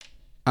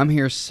I'm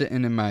here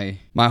sitting in my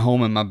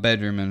home in my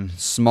bedroom in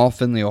small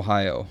Findlay,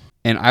 Ohio,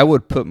 and I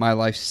would put my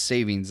life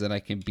savings that I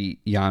can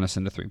beat Giannis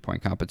in a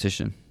 3-point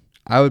competition.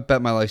 I would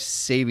bet my life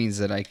savings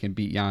that I can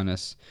beat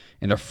Giannis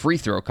in a free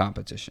throw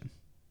competition.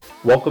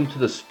 Welcome to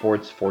the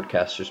Sports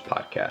Forecasters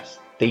Podcast.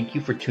 Thank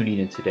you for tuning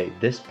in today.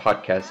 This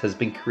podcast has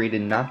been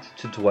created not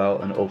to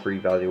dwell and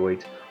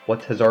over-evaluate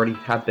what has already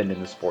happened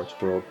in the sports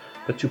world,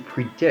 but to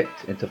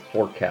predict and to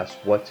forecast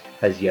what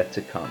has yet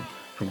to come.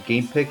 From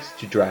game picks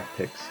to draft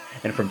picks,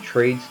 and from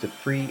trades to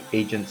free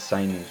agent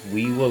signings,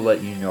 we will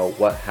let you know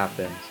what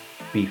happens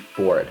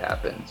before it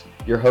happens.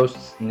 Your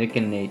hosts, Nick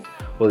and Nate,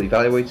 will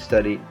evaluate,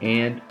 study,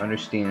 and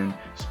understand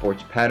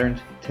sports patterns,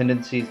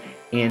 tendencies,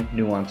 and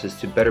nuances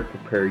to better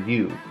prepare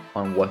you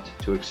on what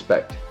to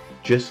expect.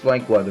 Just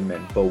like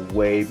weathermen, but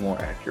way more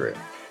accurate.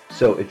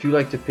 So if you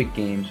like to pick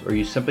games or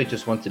you simply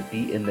just want to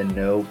be in the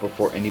know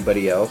before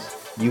anybody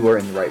else, you are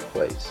in the right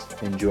place.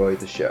 Enjoy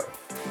the show.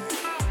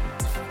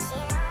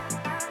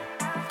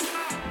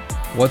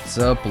 What's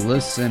up,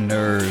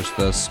 listeners?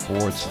 The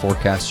Sports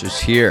Forecasters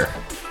here.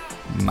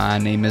 My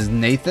name is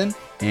Nathan,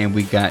 and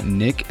we got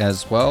Nick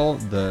as well,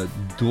 the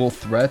dual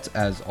threat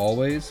as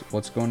always.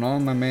 What's going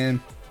on, my man?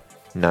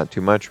 Not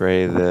too much,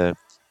 ready to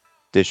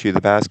dish you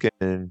the basket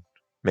and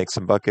make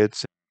some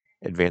buckets,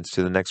 advance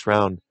to the next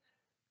round.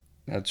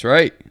 That's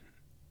right.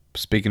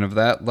 Speaking of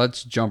that,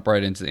 let's jump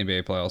right into the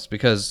NBA playoffs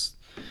because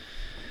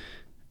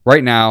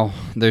right now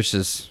there's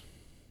just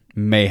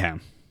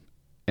mayhem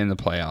in the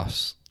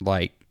playoffs.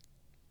 Like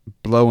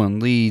blowing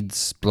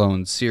leads,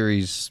 blowing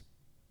series,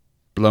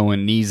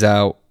 blowing knees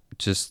out,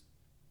 just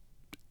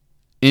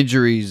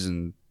injuries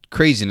and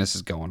craziness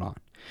is going on.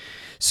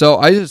 So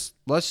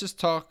let's just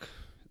talk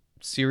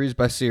series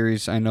by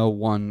series. I know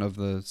one of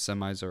the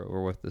semis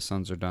are with the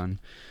Suns are done,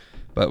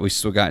 but we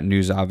still got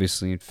news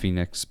obviously in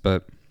Phoenix.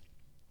 But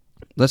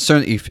let's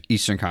start the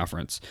Eastern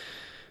Conference.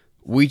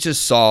 We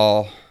just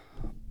saw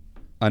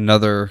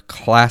another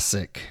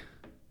classic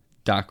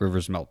Doc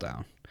Rivers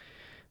meltdown.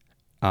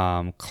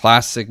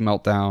 Classic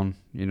meltdown,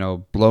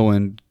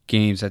 blowing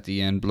games at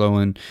the end,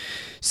 blowing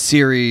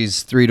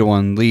series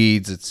 3-1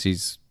 leads.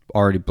 He's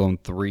already blown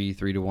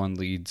 3-1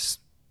 leads,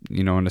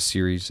 in a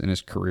series in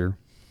his career.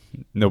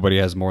 Nobody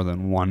has more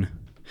than one.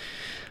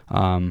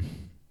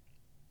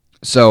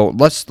 So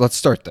let's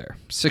start there.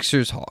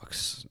 Sixers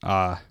Hawks.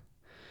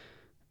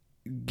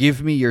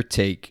 Give me your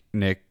take,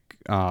 Nick.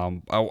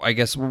 I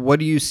guess what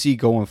do you see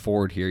going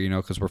forward here?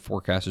 Because we're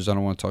forecasters. I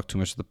don't want to talk too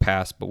much of the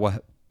past,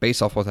 but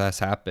based off what has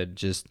happened,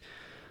 just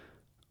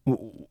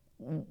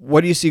what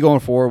do you see going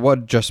forward? What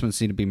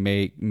adjustments need to be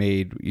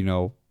made?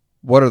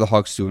 What are the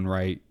Hawks doing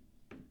right?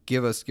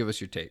 Give us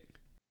your take.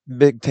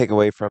 Big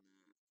takeaway from,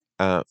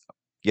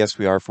 yes,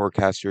 we are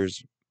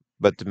forecasters,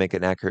 but to make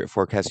an accurate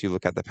forecast, you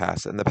look at the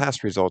past, and the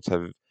past results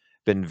have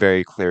been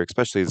very clear,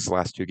 especially these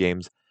last two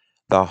games.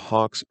 The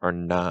Hawks are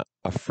not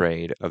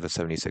afraid of the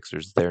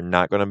 76ers. They're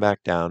not going to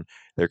back down.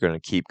 They're going to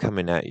keep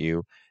coming at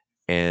you,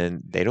 and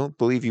they don't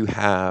believe you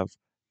have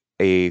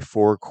a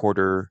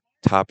four-quarter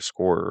top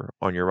scorer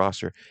on your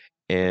roster.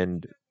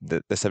 And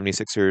the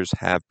 76ers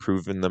have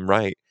proven them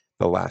right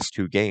the last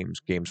two games,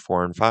 games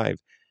 4 and 5.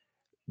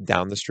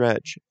 Down the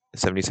stretch, the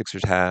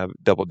 76ers have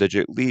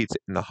double-digit leads,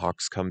 and the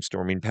Hawks come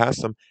storming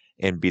past them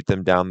and beat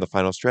them down the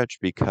final stretch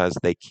because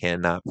they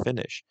cannot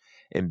finish.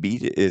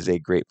 Embiid is a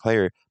great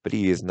player, but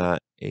he is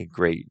not a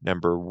great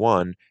number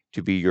one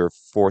to be your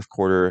fourth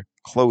quarter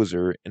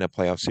closer in a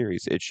playoff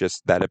series. It's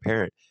just that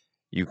apparent.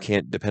 You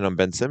can't depend on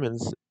Ben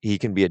Simmons. He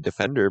can be a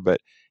defender, but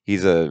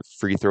he's a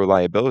free throw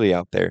liability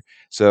out there.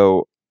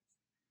 So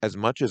as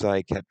much as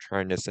I kept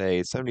trying to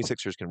say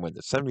 76ers can win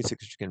this,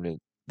 76ers can win,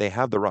 they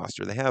have the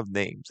roster, they have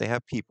names, they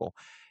have people.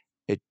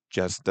 It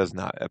just does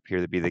not appear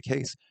to be the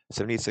case.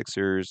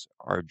 76ers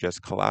are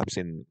just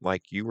collapsing.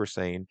 Like you were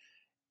saying,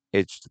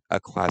 it's a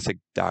classic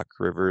Doc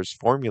Rivers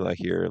formula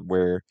here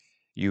where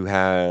you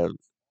have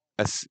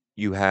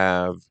you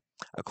have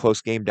a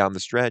close game down the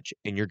stretch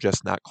and you're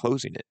just not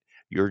closing it.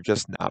 You're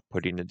just not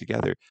putting it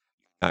together.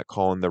 Not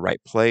calling the right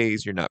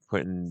plays. You're not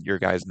putting your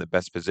guys in the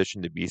best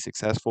position to be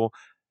successful.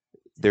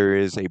 There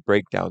is a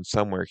breakdown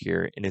somewhere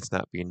here and it's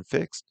not being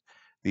fixed.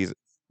 These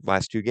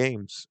last two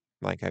games,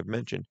 like I've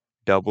mentioned,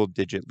 double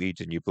digit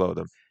leads and you blow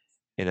them.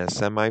 In a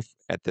semi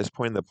at this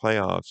point in the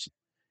playoffs,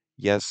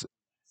 yes,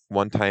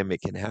 one time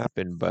it can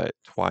happen, but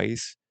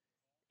twice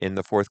in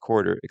the fourth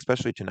quarter,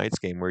 especially tonight's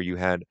game where you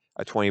had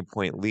a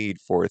 20-point lead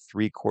for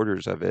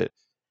three-quarters of it,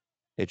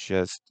 it's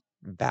just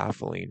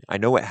baffling. I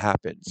know it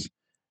happens,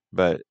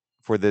 but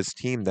for this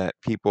team that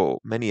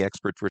many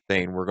experts were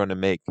saying we're going to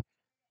make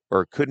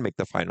or could make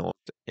the finals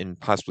and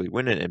possibly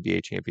win an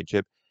NBA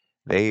championship,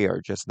 they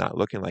are just not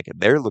looking like it.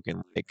 They're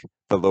looking like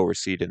the lower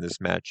seed in this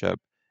matchup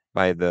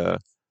by the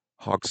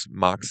Hawks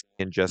mocks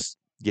and just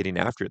getting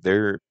after it.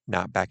 They're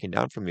not backing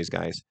down from these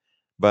guys.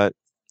 But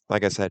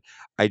like I said,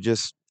 at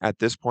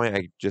this point,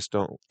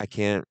 I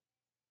can't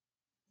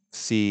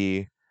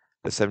see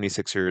the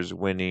 76ers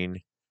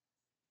winning.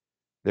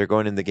 They're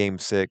going into game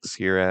 6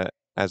 here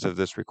as of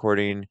this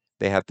recording.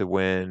 They have to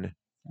win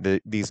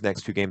these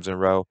next two games in a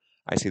row.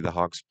 I see the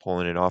Hawks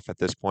pulling it off at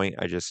this point.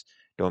 I just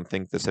don't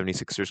think the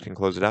 76ers can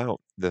close it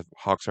out. The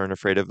Hawks aren't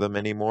afraid of them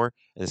anymore,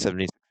 and the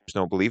 76ers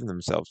don't believe in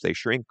themselves. They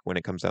shrink when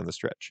it comes down the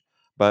stretch.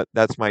 But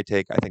that's my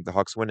take. I think the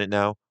Hawks win it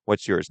now.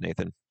 What's yours,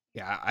 Nathan?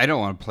 Yeah, I don't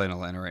want to play in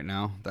Atlanta right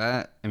now.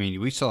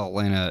 We saw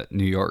Atlanta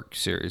New York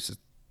series.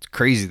 It's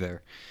crazy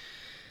there.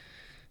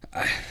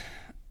 I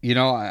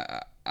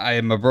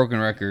am a broken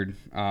record.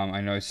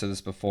 I know I said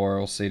this before.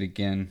 I'll say it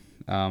again.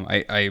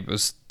 I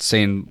was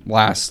saying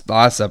last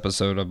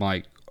episode, I'm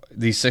like,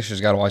 these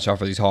Sixers got to watch out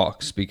for these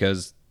Hawks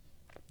because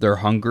they're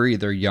hungry,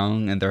 they're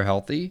young, and they're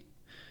healthy.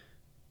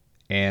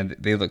 And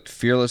they looked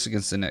fearless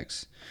against the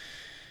Knicks.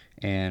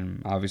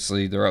 And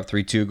obviously they're up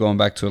 3-2 going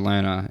back to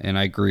Atlanta. And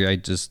I agree. I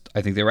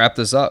think they wrapped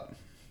this up.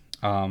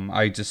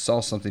 I just saw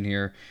something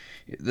here.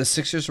 The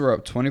Sixers were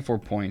up 24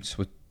 points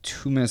with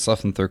 2 minutes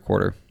left in the third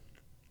quarter.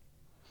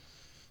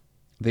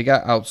 They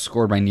got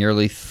outscored by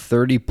nearly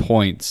 30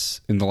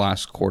 points in the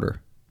last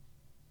quarter.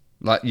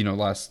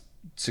 Last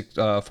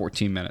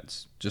 14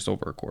 minutes, just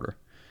over a quarter.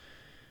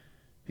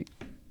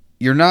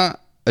 You're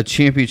not a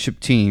championship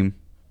team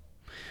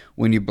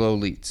when you blow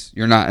leads.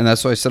 You're not, and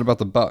that's what I said about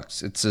the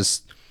Bucks. It's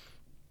just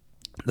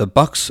the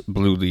Bucks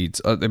blew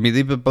leads.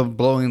 They've been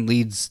blowing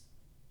leads,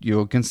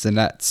 against the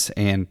Nets,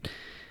 and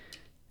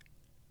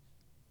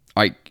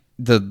like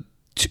the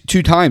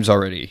two times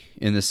already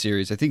in this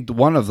series. I think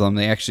one of them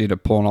they actually ended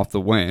up pulling off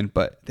the win,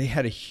 but they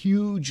had a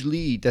huge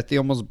lead that they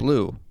almost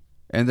blew.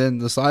 And then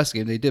this last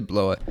game they did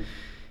blow it.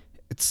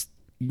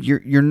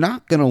 You're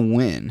not gonna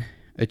win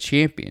a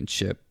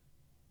championship,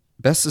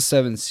 best of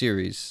 7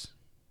 series,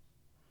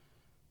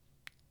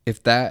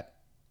 if that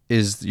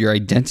is your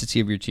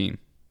identity of your team.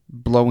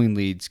 Blowing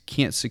leads,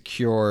 can't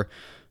secure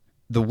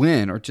the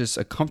win or just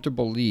a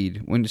comfortable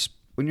lead when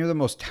you're the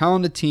most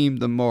talented team,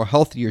 the more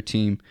healthier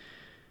team.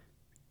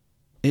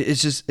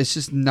 It's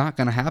just not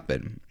going to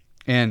happen.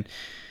 And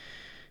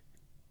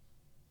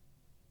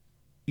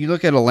you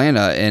look at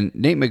Atlanta, and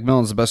Nate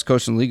McMillan's the best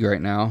coach in the league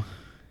right now.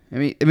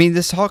 I mean,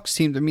 this Hawks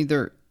team.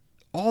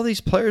 All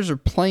these players are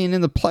playing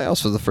in the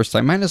playoffs for the first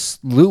time, minus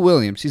Lou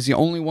Williams. He's the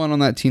only one on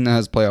that team that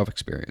has playoff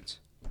experience.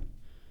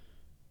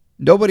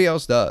 Nobody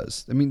else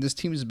does. This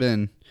team has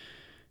been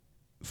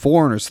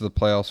foreigners to the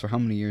playoffs for how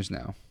many years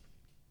now?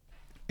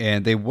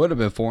 And they would have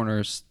been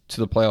foreigners to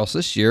the playoffs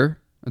this year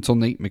until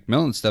Nate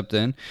McMillan stepped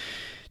in,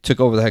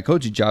 took over the head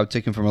coaching job,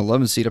 taking from an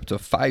 11 seed up to a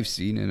 5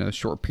 seed in a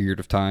short period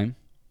of time.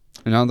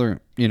 And now they're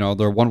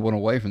 1 win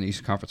away from the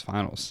Eastern Conference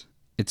Finals.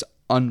 It's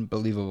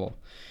unbelievable.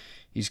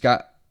 He's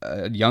got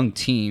a young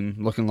team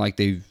looking like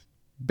they've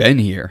been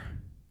here.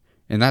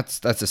 And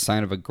that's a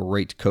sign of a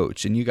great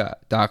coach. And you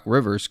got Doc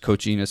Rivers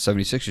coaching a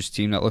 76ers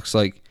team that looks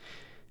like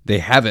they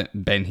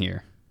haven't been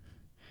here.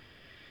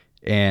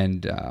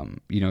 And,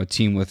 a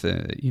team with,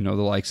 the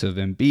likes of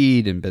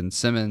Embiid and Ben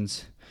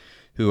Simmons,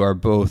 who are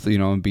both,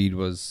 Embiid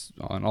was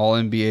an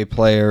all-NBA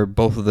player.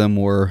 Both of them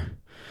were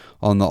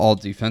on the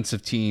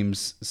all-defensive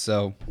teams.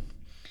 So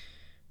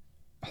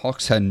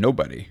Hawks had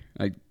nobody.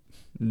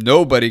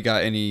 Nobody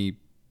got any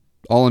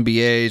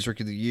all-NBAs,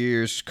 Rookie of the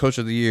Years, Coach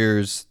of the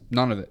Years,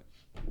 none of it.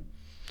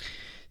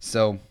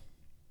 So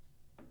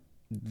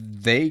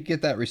they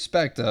get that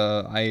respect.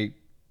 I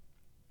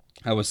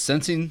was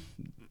sensing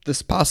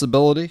this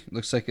possibility.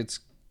 Looks like it's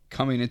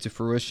coming into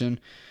fruition.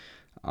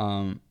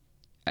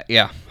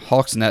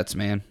 Hawks Nets,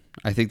 man.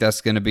 I think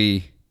that's gonna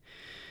be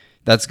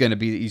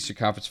the Eastern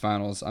Conference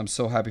Finals. I'm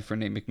so happy for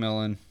Nate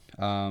McMillan.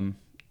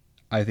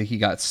 I think he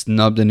got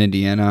snubbed in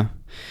Indiana.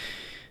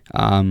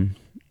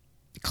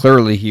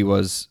 Clearly he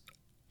was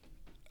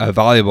a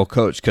valuable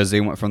coach because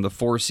they went from the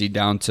 4 seed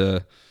down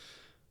to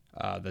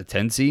the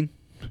 10 seed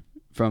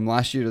from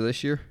last year to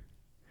this year.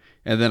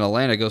 And then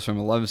Atlanta goes from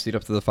 11 seed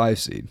up to the 5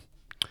 seed.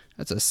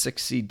 That's a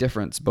 6 seed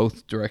difference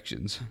both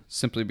directions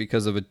simply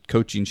because of a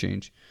coaching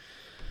change.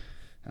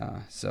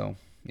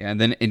 And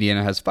then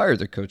Indiana has fired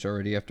their coach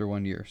already after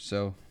 1 year.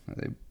 So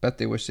I bet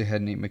they wish they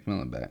had Nate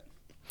McMillan back.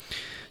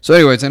 So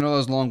anyways, I know that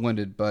was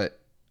long-winded, but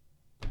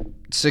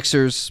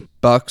Sixers,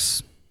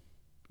 Bucks,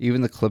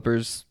 even the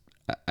Clippers,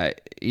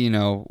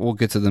 we'll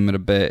get to them in a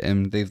bit,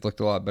 and they've looked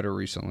a lot better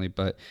recently,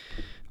 but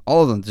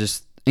all of them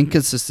just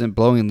inconsistent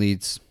blowing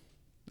leads.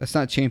 That's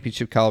not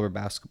championship caliber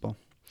basketball.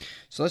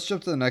 So let's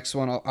jump to the next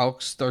one. I'll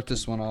start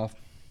this one off.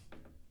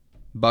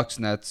 Bucks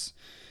Nets.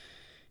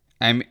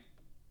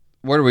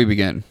 Where do we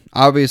begin?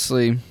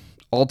 Obviously,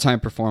 all-time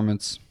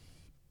performance.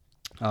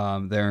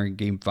 There in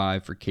Game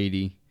 5 for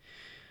KD.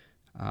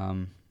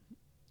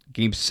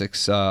 Game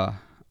 6, I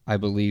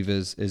believe,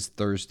 is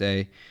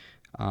Thursday,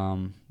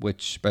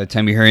 which by the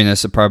time you're hearing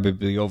this, it'll probably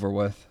be over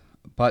with.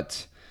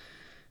 But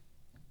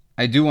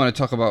I do want to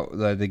talk about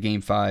the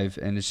Game 5,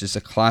 and it's just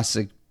a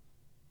classic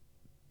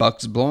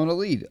Bucks blowing a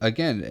lead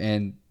again.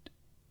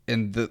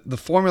 And the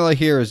formula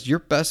here is your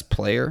best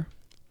player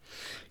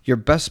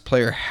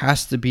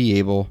has to be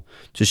able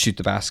to shoot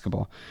the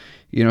basketball.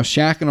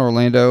 Shaq and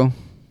Orlando,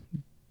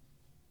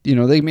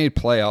 they made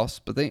playoffs,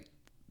 but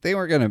they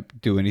weren't going to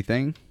do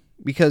anything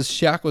because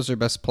Shaq was their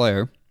best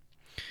player,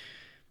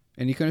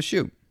 and he couldn't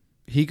shoot.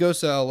 He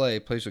goes to LA,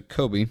 plays with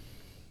Kobe,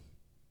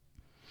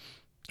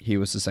 He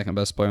was the second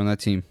best player on that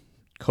team.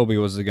 Kobe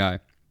was the guy.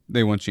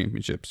 They won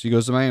championships. He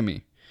goes to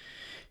Miami.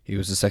 He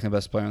was the second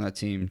best player on that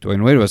team.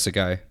 Dwayne Wade was the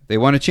guy. They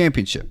won a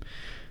championship.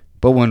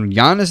 But when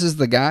Giannis is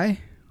the guy,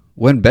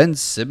 when Ben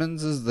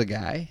Simmons is the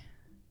guy,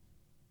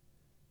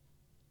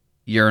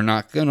 you're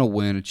not going to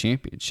win a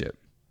championship.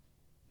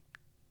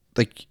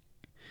 Like,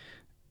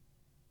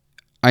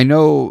 I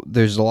know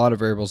there's a lot of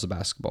variables of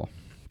basketball,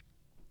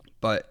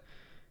 but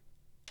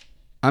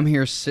I'm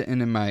here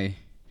sitting in my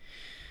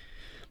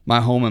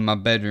home in my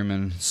bedroom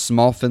in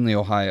small Findlay,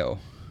 Ohio,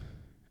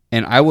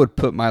 and I would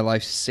put my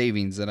life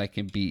savings that I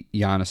can beat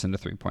Giannis in a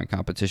three-point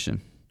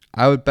competition.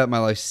 I would bet my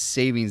life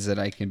savings that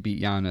I can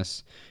beat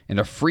Giannis in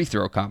a free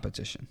throw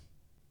competition.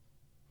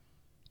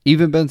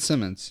 Even Ben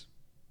Simmons.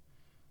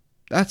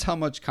 That's how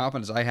much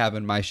confidence I have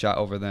in my shot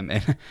over them.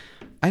 And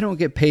I don't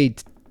get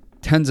paid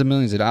tens of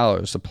millions of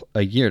dollars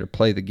a year to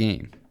play the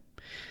game.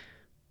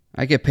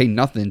 I get paid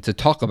nothing to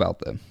talk about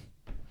them.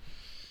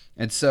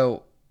 And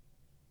so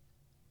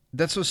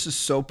that's what's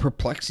just so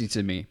perplexing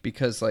to me,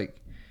 because like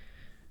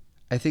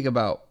I think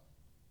about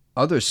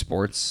other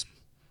sports,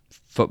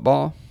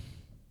 football.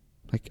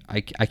 Like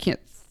I can't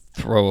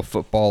throw a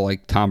football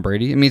like Tom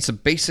Brady. I mean, it's the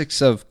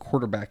basics of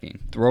quarterbacking,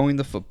 throwing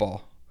the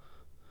football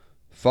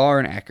far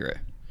and accurate.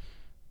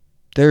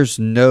 There's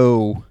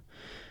no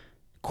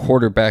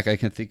quarterback I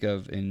can think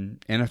of in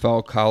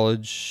NFL,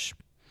 college,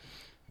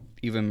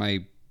 even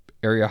my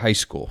area high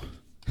school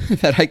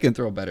that I can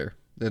throw better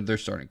than their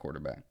starting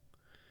quarterback.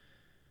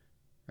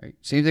 Right?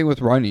 Same thing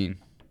with running.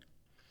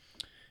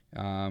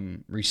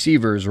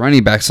 Receivers,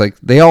 running backs, like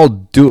they all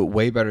do it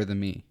way better than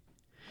me.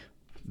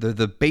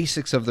 The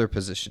basics of their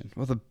position.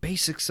 Well, the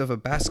basics of a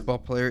basketball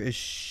player is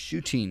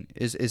shooting,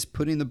 is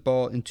putting the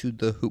ball into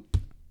the hoop.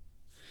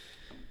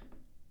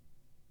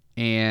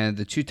 And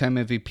the two-time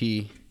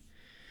MVP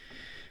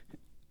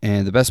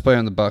and the best player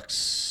on the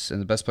Bucks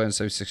and the best player on the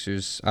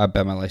 76ers, I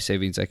bet my life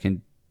savings I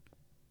can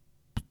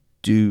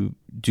do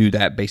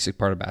that basic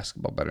part of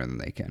basketball better than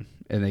they can.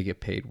 And they get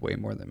paid way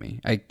more than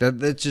me.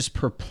 That just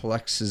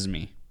perplexes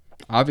me.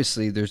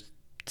 Obviously,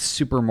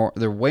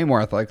 they're way more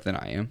athletic than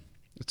I am.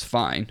 It's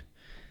fine.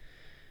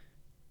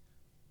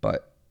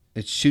 But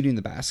it's shooting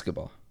the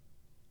basketball.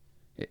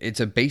 It's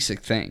a basic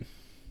thing.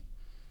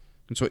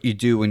 It's what you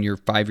do when you're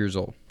 5 years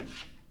old.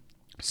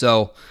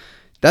 So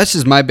that's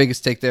just my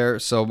biggest take there.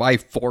 So my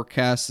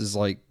forecast is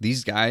like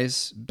these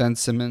guys, Ben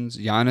Simmons,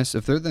 Giannis,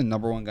 if they're the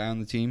number one guy on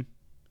the team,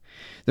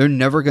 they're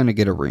never going to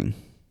get a ring.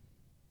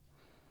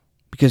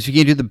 Because if you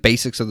can do the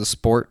basics of the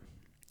sport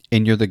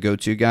and you're the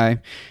go-to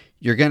guy,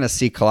 you're going to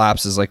see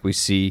collapses like we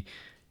see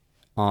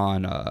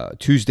on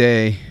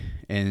Tuesday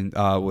and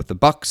with the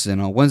Bucks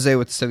and on Wednesday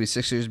with the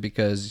 76ers,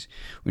 because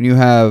when you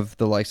have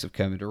the likes of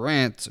Kevin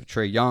Durant or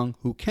Trae Young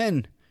who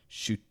can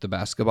shoot the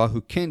basketball,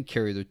 who can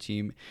carry their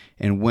team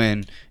and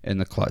win in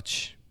the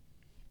clutch,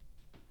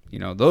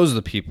 those are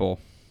the people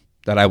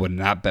that I would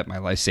not bet my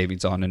life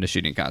savings on in a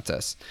shooting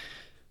contest.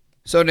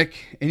 So,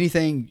 Nick,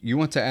 anything you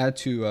want to add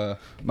to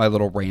my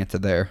little rant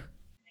there?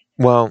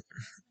 Well,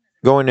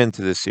 going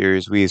into the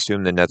series, we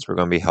assumed the Nets were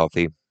going to be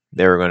healthy.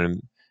 They were going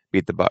to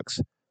beat the Bucks.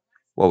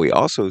 What we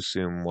also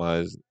assumed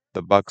was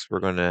the Bucks were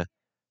going to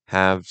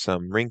have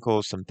some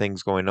wrinkles, some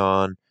things going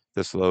on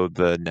to slow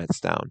the Nets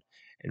down.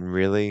 And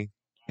really,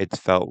 it's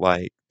felt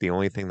like the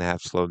only thing that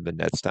have slowed the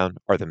Nets down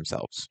are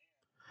themselves.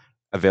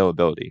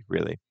 Availability,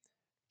 really.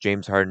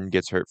 James Harden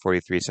gets hurt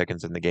 43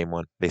 seconds in the game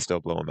one. They still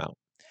blow him out.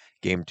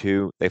 Game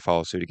two, they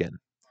follow suit again.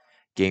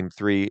 Game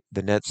three,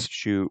 the Nets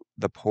shoot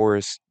the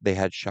poorest they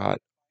had shot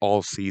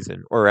all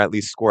season, or at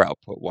least score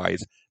output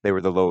wise. They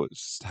were the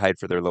lowest, tied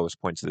for their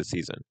lowest points of the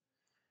season.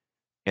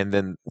 And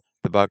then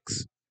the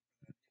Bucks,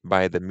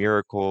 by the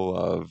miracle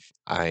of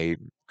I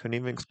couldn't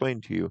even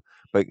explain to you,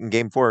 but in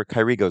game four,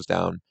 Kyrie goes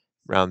down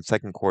around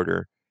second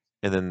quarter,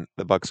 and then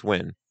the Bucks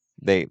win.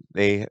 They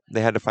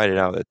had to fight it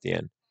out at the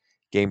end.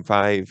 Game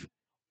five,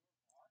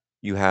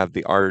 you have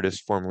the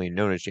artist formerly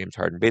known as James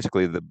Harden.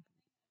 Basically, the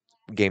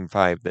game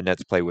five, the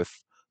Nets play with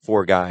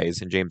four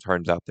guys, and James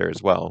Harden's out there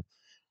as well,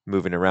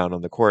 moving around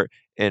on the court.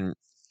 And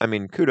I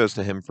mean, kudos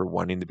to him for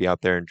wanting to be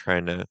out there and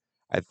trying to,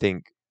 I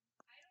think,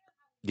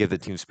 give the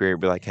team spirit,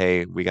 be like,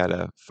 hey, we got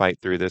to fight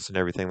through this and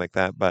everything like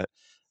that. But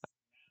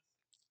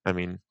I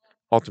mean,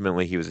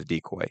 ultimately, he was a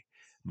decoy.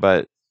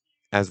 But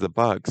as the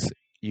Bucks,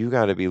 you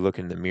got to be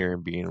looking in the mirror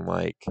and being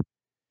like,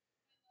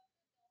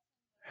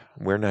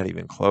 we're not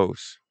even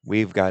close.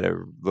 We've got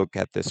to look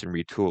at this and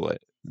retool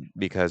it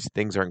because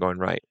things aren't going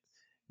right.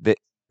 That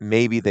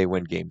maybe they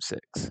win game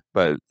six,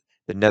 but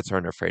the Nets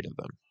aren't afraid of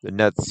them. The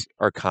Nets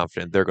are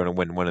confident they're going to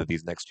win one of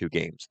these next two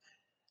games.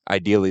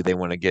 Ideally, they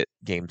want to get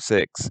game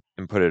six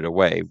and put it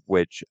away,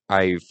 which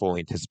I fully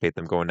anticipate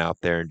them going out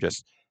there and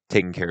just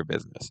taking care of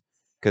business.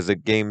 Because the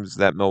games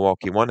that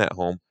Milwaukee won at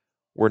home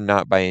were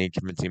not by any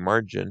convincing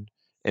margin.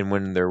 And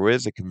when there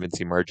was a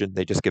convincing margin,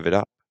 they just give it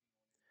up.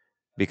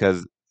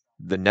 Because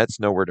the Nets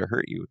know where to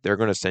hurt you. They're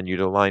going to send you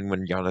to the line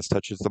when Giannis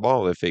touches the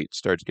ball if it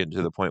starts getting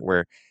to the point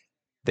where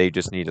they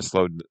just need to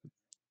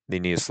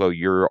slow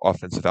your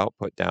offensive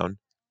output down.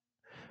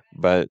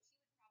 But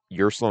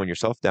you're slowing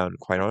yourself down,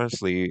 quite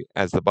honestly,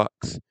 as the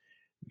Bucks.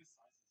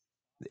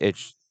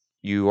 It's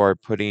you are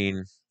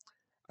putting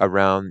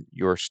around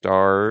your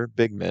star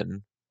big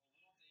men,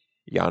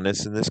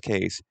 Giannis in this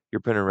case, you're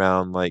putting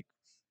around like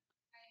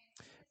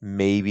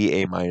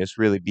maybe A minus,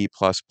 really B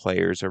plus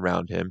players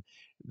around him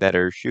that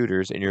are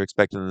shooters, and you're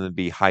expecting them to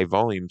be high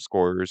volume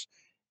scorers,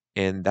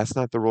 and that's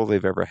not the role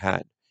they've ever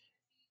had.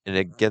 And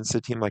against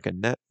a team like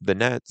the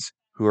Nets,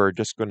 who are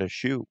just going to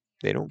shoot,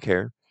 they don't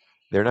care.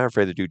 They're not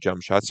afraid to do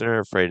jump shots. They're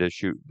not afraid to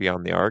shoot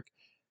beyond the arc.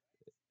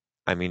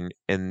 I mean,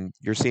 and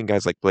you're seeing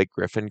guys like Blake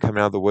Griffin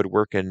coming out of the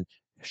woodwork and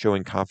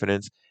showing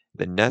confidence.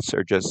 The Nets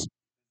are just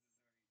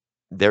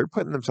they're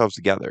putting themselves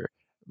together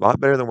a lot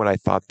better than what I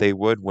thought they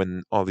would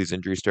when all these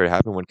injuries started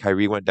happening. When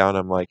Kyrie went down,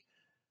 I'm like,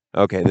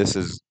 okay, this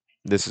is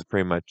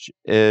pretty much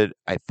it.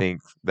 I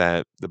think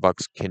that the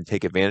Bucks can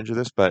take advantage of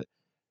this, but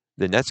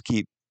the Nets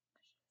keep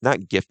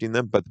not gifting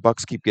them, but the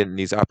Bucks keep getting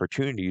these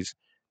opportunities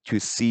to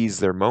seize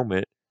their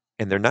moment,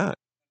 and they're not.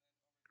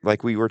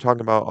 Like we were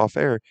talking about off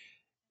air,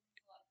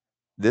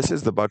 this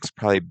is the Bucks'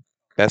 probably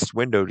best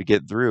window to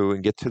get through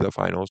and get to the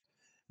finals,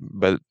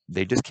 but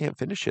they just can't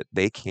finish it.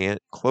 They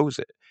can't close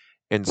it.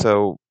 And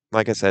so,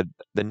 like I said,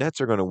 the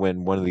Nets are going to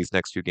win one of these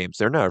next two games.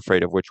 They're not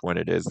afraid of which one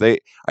it is. They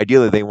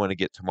want to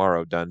get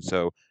tomorrow done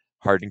so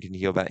Harden can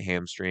heal that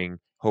hamstring.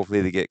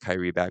 Hopefully they get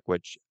Kyrie back,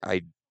 which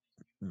I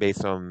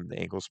based on the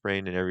ankle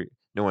sprain and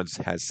no one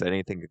has said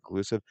anything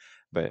conclusive,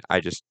 but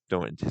I just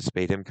don't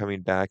anticipate him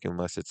coming back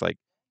unless it's like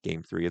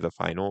game 3 of the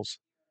finals,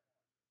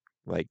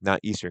 like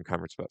not Eastern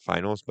Conference, but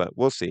finals. But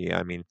we'll see.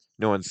 I mean,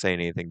 no one's saying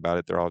anything about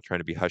it. They're all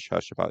trying to be hush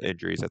hush about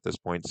injuries at this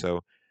point,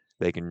 so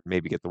they can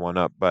maybe get the one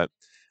up. But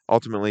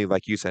ultimately,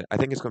 like you said, I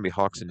think it's going to be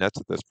Hawks and Nets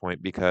at this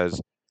point because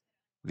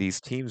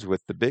these teams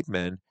with the big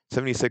men,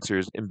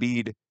 76ers,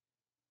 Embiid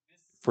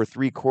for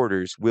 3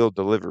 quarters will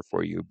deliver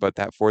for you, but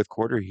that fourth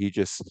quarter he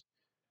just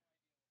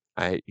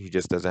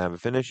doesn't have a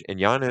finish. And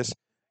Giannis,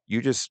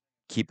 you just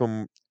keep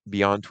him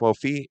beyond 12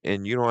 feet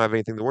and you don't have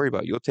anything to worry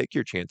about. You'll take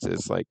your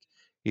chances. Like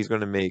he's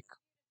going to make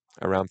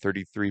around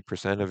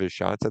 33% of his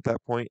shots at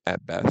that point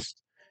at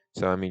best.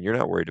 So, I mean, you're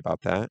not worried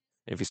about that.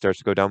 If he starts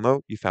to go down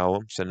low, you foul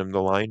him, send him to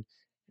the line,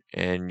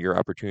 and your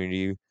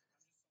opportunity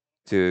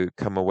to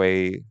come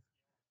away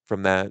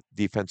from that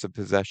defensive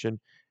possession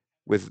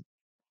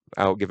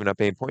without giving up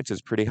any points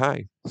is pretty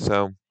high.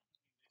 So,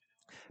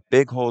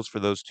 big holes for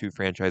those two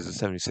franchises,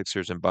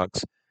 76ers and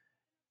Bucks,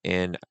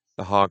 and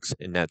the Hawks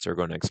and Nets are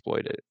going to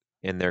exploit it,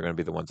 and they're going to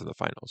be the ones in the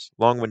finals.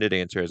 Long-winded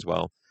answer as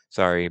well.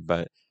 Sorry,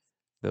 but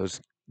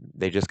those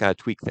they just got to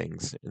tweak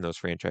things in those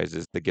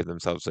franchises to give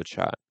themselves a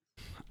shot.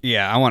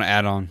 Yeah, I want to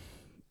add on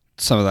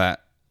some of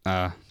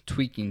that.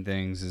 Tweaking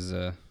things is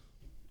a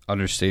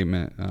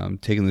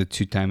understatement. Taking the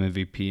 2-time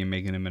MVP and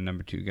making him a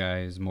number 2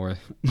 guy is more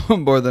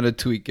more than a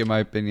tweak, in my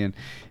opinion.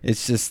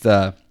 It's just,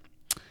 but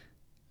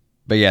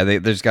yeah,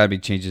 there's got to be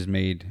changes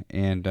made,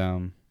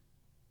 and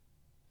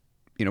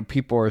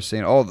people are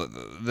saying, "Oh,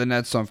 the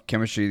Nets don't have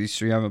chemistry. These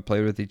three haven't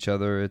played with each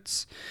other."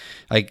 It's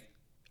like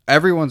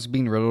everyone's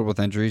being riddled with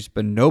injuries,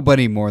 but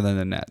nobody more than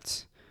the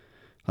Nets.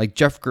 Like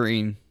Jeff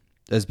Green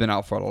has been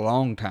out for a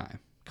long time.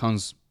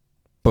 Comes,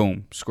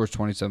 boom, scores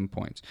 27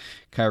 points.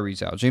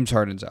 Kyrie's out. James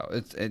Harden's out.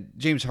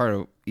 James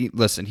Harden,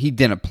 listen, he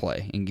didn't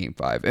play in Game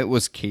 5. It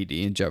was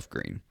KD and Jeff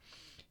Green.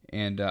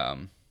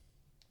 And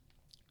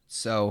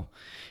so,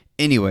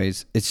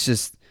 anyways, it's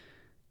just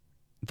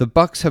the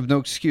Bucks have no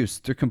excuse.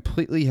 They're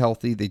completely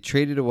healthy. They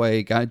traded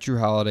away, got Drew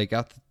Holiday,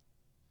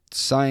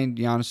 signed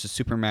Giannis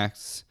to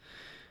Supermax.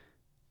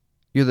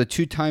 You're the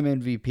 2-time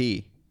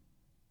MVP.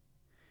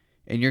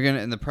 And you're going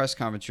to, in the press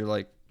conference, you're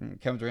like,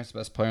 Kevin Durant's the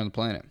best player on the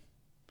planet.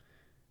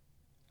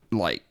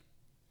 Like,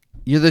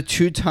 you're the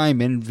 2-time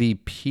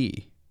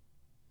MVP.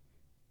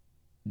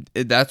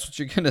 That's what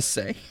you're going to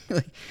say?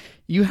 Like,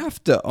 you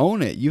have to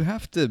own it. You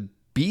have to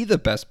be the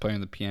best player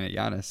on the planet,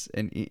 Giannis.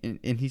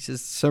 And he's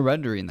just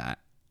surrendering that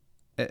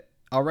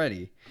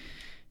already.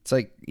 It's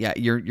like, yeah,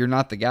 you're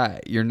not the guy.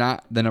 You're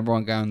not the number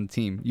 1 guy on the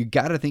team. You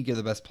got to think you're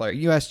the best player.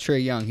 You ask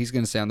Trae Young, he's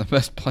going to say I'm the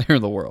best player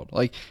in the world.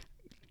 Like,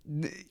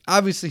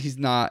 obviously he's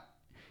not,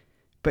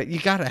 but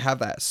you got to have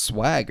that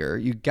swagger.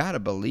 You got to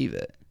believe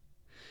it.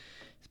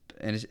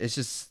 And it's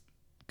just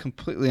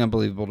completely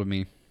unbelievable to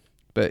me.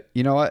 But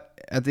you know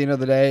what? At the end of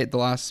the day, the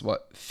last,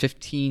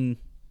 10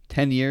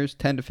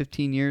 to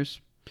 15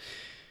 years?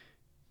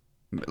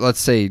 Let's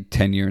say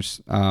 10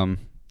 years.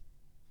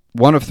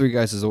 One of 3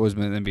 guys has always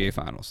been in the NBA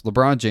Finals.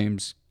 LeBron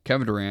James,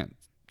 Kevin Durant,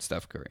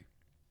 Steph Curry.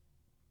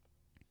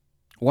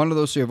 One of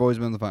those 3 have always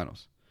been in the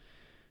finals.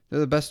 They're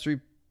the best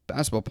 3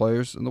 basketball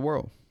players in the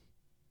world.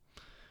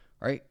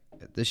 Right?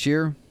 This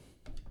year,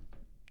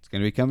 it's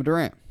going to be Kevin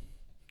Durant.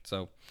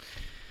 So,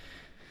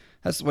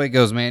 that's the way it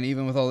goes, man.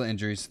 Even with all the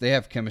injuries, they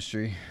have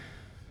chemistry.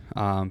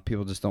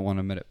 People just don't want to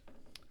admit it.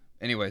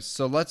 Anyways,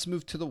 so let's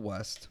move to the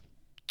West.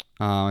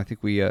 I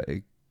think we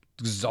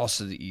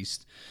exhausted the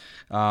East.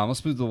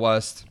 Let's move to the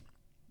West.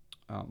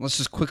 Let's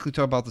just quickly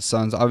talk about the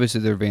Suns.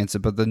 Obviously, they're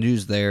advancing, but the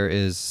news there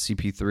is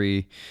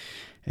CP3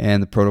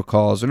 and the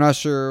protocols. They're not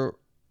sure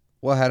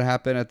what had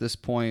happened at this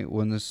point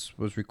when this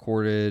was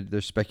recorded.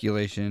 There's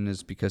speculation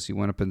is because he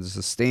went up into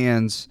the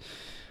stands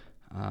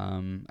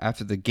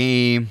after the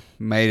game,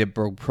 might have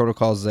broke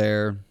protocols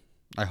there.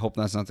 I hope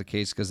that's not the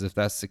case, because if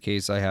that's the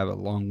case, I have a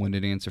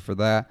long-winded answer for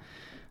that.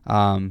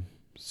 Um,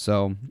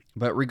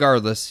 but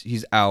regardless,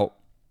 he's out.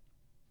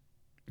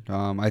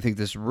 I think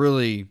this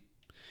really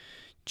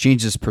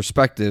changes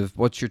perspective.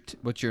 What's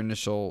your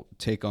initial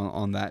take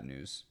on that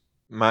news?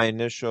 My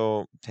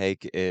initial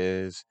take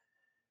is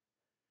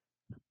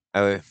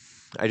I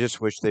I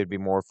just wish they'd be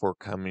more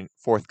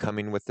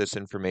forthcoming with this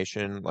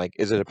information. Like,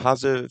 is it a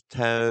positive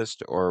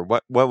test, or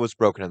what was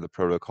broken in the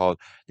protocol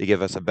to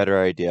give us a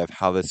better idea of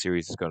how the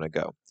series is going to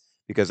go?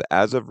 Because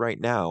as of right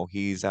now,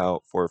 he's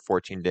out for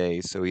 14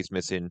 days, so he's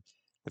missing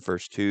the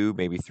first two,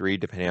 maybe three,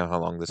 depending on how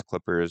long this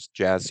Clippers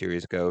Jazz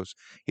series goes.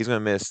 He's going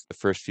to miss the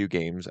first few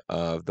games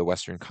of the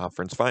Western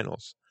Conference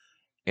Finals,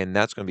 and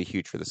that's going to be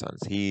huge for the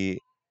Suns. He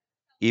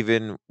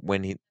even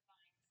when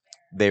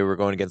they were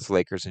going against the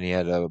Lakers and he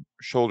had a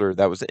shoulder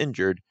that was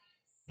injured,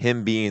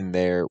 him being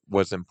there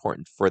was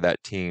important for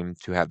that team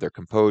to have their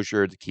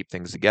composure, to keep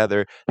things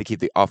together, to keep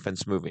the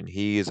offense moving.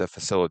 He is a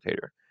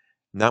facilitator.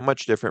 Not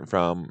much different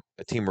from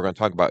a team we're going to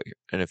talk about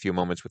in a few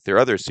moments with their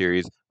other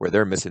series where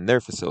they're missing their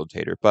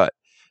facilitator. But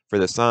for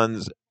the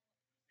Suns,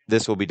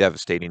 this will be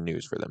devastating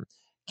news for them.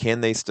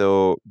 Can they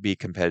still be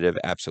competitive?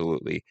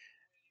 Absolutely.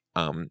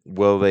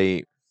 Will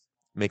they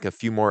make a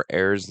few more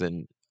errors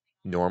than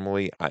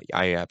normally?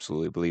 I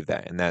absolutely believe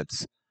that. And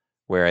that's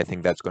where I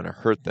think that's going to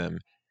hurt them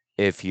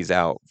if he's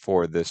out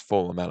for this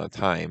full amount of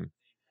time.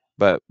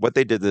 But what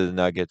they did to the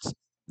Nuggets,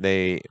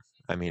 I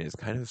mean, it's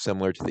kind of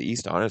similar to the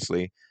East,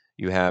 honestly.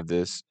 You have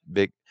this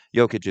big,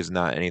 Jokic is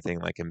not anything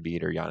like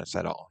Embiid or Giannis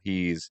at all.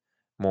 He's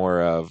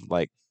more of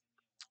like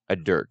a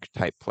Dirk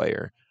type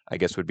player, I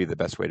guess would be the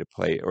best way to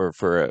play, or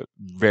for a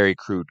very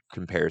crude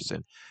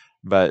comparison.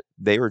 But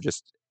they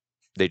just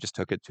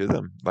took it to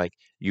them. Like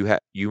you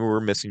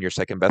were missing your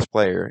second best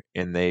player,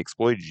 and they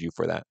exploited you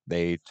for that.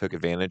 They took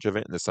advantage of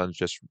it, and the Suns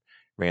just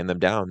ran them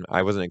down.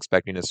 I wasn't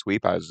expecting a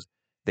sweep. I was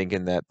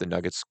thinking that the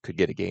Nuggets could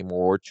get a game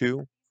or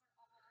two,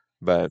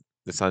 but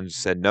the Suns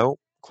said no,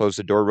 closed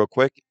the door real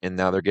quick, and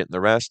now they're getting the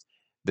rest.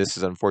 This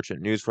is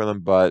unfortunate news for them,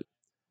 but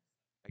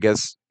I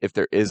guess if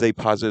there is a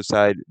positive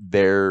side,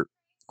 their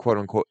quote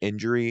unquote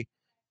injury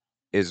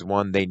is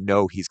one they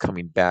know he's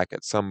coming back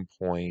at some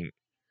point.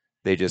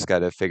 They just got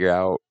to figure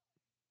out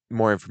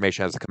more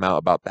information has to come out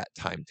about that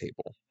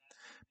timetable.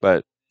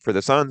 But for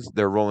the Suns,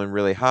 they're rolling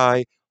really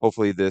high.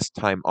 Hopefully, this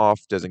time off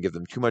doesn't give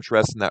them too much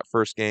rest in that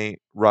first game,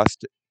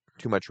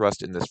 too much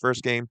rust in this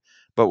first game.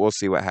 But we'll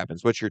see what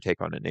happens. What's your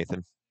take on it,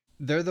 Nathan?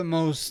 They're the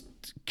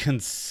most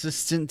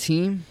consistent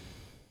team,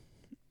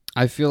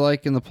 I feel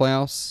like, in the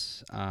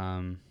playoffs.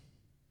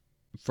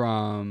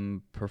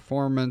 From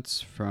performance,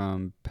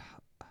 from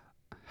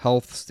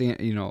health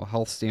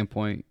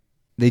standpoint,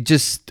 they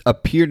just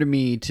appear to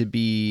me to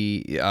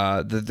be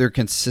their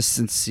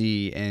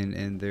consistency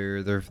and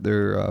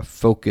their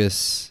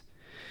focus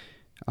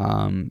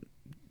to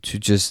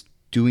just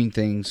doing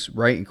things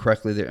right and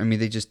correctly. I mean,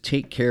 they just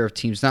take care of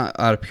teams, not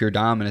out of pure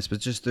dominance, but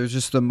just they're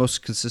just the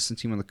most consistent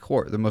team on the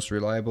court, the most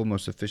reliable,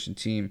 most efficient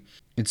team.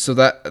 And so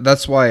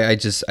that's why I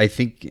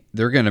think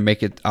they're going to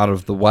make it out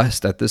of the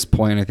West at this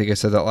point. I think I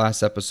said that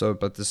last episode,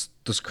 but this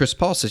Chris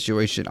Paul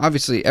situation,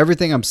 obviously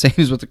everything I'm saying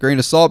is with a grain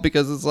of salt,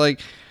 because it's like,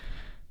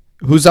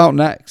 who's out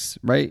next,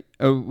 right?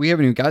 We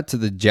haven't even got to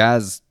the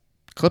Jazz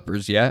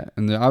Clippers yet,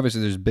 and obviously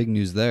there's big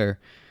news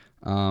there.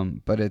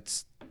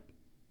 But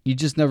you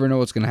just never know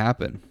what's going to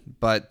happen.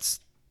 But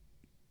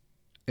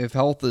if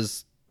health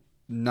is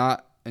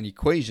not an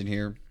equation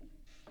here,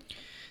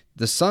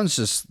 the Suns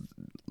just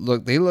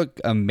look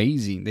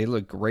amazing. They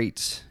look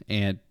great.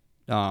 And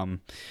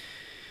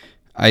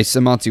I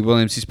said Monty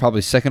Williams, he's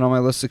probably second on my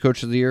list of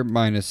coach of the year,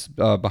 minus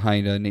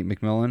behind Nate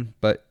McMillan.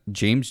 But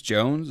James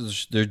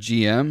Jones, their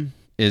GM,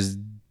 is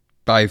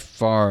by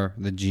far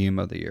the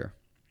GM of the year.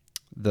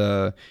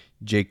 The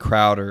Jay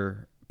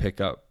Crowder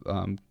pickup,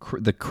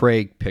 the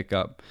Craig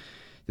pickup,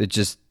 that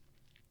just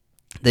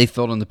they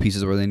filled in the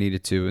pieces where they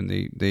needed to, and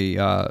they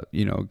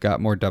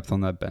got more depth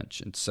on that bench.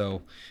 And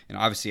so, and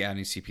obviously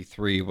adding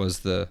CP3 was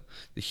the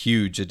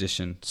huge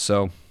addition.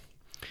 So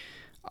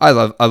I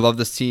love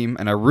this team,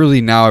 and I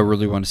really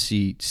want to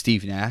see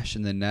Steve Nash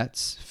and the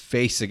Nets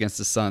face against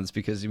the Suns,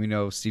 because we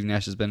know Steve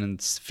Nash has been in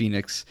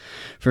Phoenix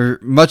for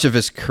much of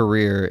his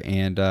career,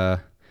 and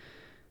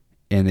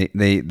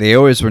they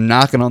always were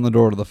knocking on the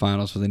door to the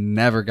finals, but they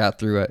never got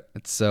through it.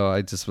 So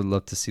I just would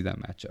love to see that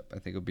matchup. I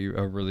think it would be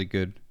a really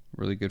good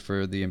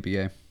for the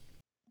NBA.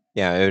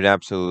 Yeah, it would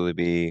absolutely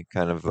be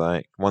kind of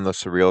like one of those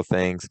surreal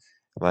things.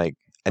 Like,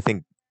 I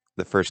think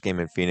the first game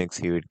in Phoenix,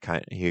 he would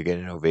get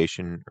an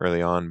ovation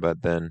early on,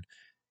 but then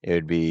it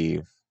would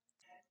be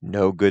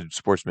no good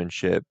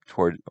sportsmanship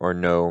toward, or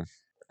no,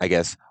 I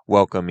guess,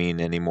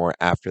 welcoming anymore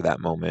after that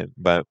moment.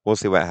 But we'll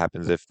see what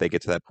happens if they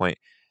get to that point.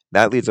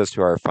 That leads us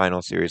to our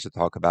final series to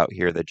talk about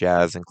here, the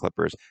Jazz and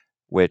Clippers,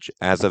 which,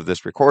 as of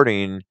this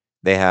recording,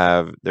 they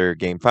have their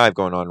game 5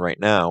 going on right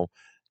now,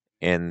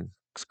 and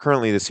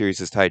Currently, the series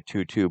is tied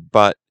 2-2,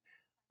 but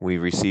we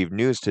received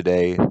news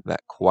today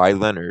that Kawhi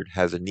Leonard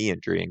has a knee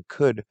injury and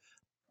could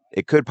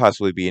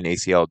possibly be an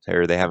ACL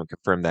tear. They haven't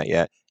confirmed that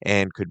yet,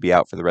 and could be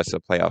out for the rest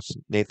of the playoffs.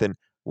 Nathan,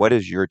 what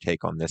is your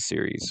take on this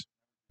series?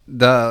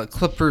 The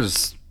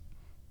Clippers,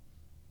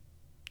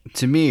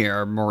 to me,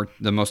 are more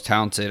the most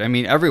talented. I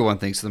mean, everyone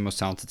thinks they're the most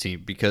talented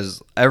team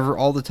because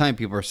all the time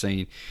people are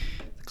saying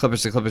the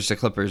Clippers, the Clippers, the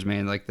Clippers.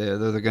 Man, like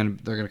they're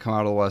gonna come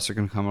out of the West. They're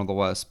gonna come out of the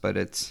West, but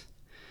it's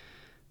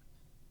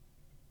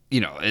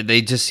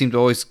they just seem to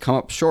always come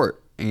up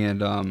short. And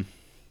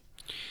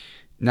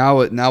now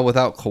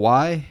without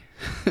Kawhi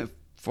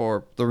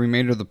for the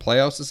remainder of the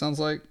playoffs, it sounds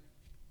like.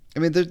 I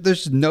mean,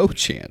 there's no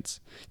chance.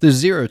 There's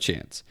zero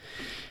chance.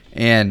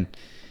 And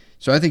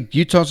so I think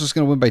Utah's just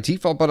going to win by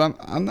default. But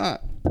I'm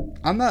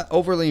not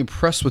overly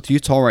impressed with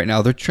Utah right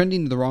now. They're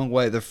trending the wrong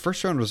way. The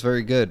first round was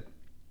very good.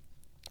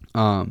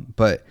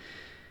 But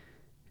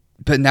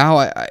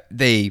now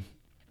they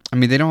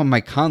don't have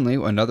Mike Conley,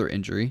 another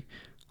injury.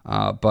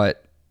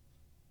 But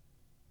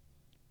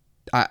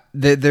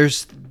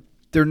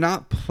they're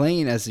not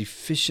playing as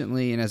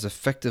efficiently and as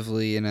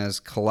effectively and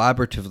as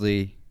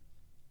collaboratively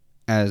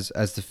as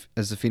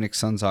the Phoenix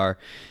Suns are,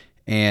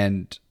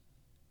 and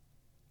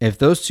if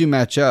those two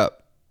match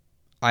up,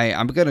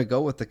 I'm gonna go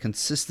with the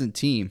consistent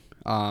team,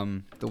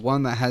 the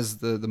one that has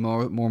the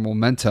more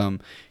momentum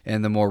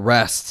and the more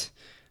rest,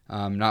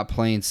 not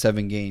playing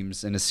 7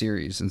 games in a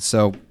series, and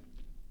so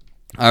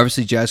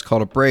obviously Jazz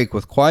called a break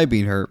with Kawhi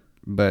being hurt,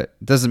 but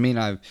it doesn't mean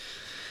I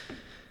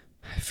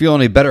feel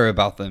any better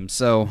about them.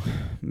 So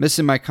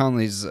missing Mike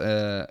Conley's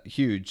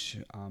huge,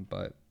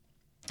 but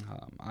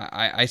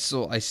I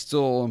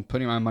still am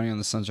putting my money on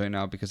the Suns right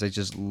now because I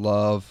just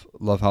love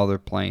how they're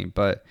playing.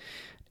 But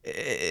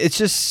it's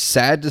just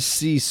sad to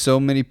see so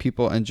many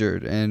people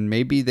injured, and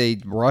maybe they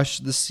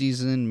rushed the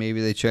season, maybe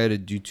they tried to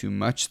do too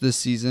much this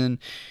season,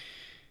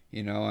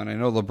 And I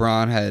know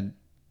LeBron had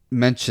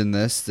mentioned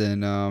this,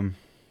 and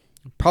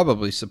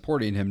probably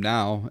supporting him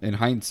now in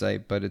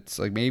hindsight. But it's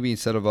like maybe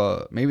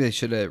maybe they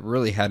should have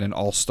really had an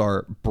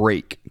all-star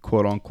break,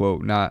 quote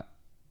unquote, not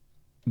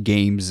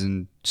games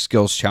and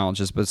skills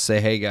challenges, but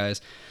say, hey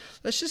guys,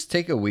 let's just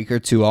take a week or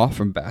two off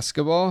from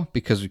basketball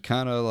because we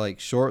kind of like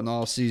shortened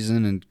all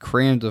season and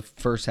crammed the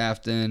first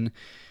half in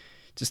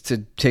just to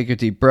take a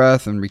deep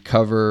breath and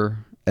recover,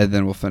 and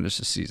then we'll finish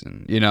the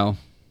season.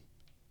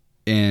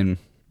 And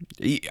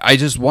I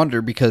just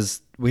wonder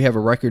because we have a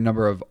record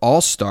number of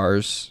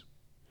all-stars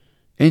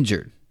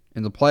injured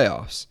in the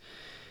playoffs.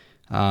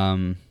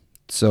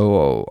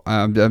 So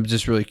I'm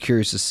just really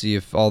curious to see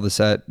if all this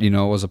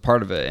was a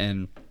part of it.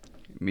 And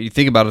I mean, you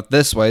think about it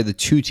this way, the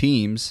two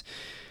teams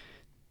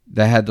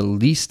that had the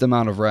least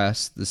amount of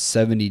rest, the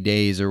 70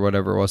 days or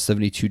whatever it was,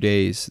 72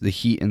 days, the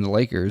Heat and the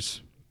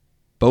Lakers,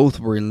 both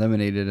were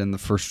eliminated in the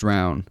first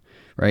round,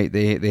 right?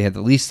 They had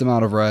the least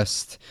amount of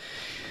rest,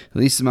 the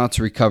least amount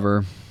to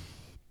recover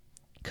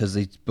because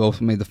they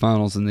both made the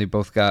finals and they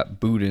both got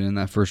booted in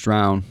that first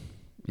round,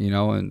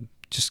 and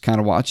just kind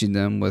of watching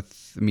them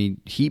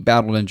Heat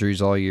battled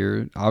injuries all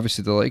year.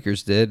 Obviously the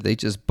Lakers did. They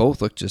just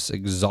both looked just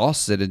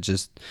exhausted and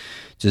just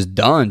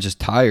done, just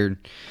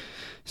tired.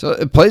 So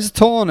it plays a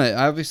toll on it.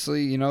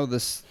 Obviously,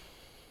 this,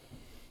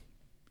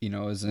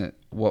 isn't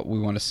what we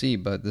want to see,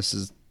 but this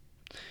is,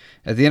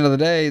 at the end of the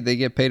day, they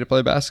get paid to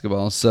play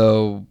basketball.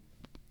 So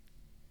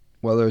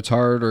whether it's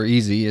hard or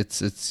easy, it's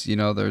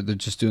they're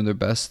just doing their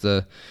best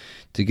to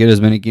get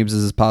as many games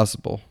as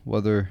possible,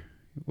 whether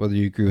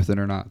you agree with it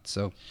or not.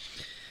 So,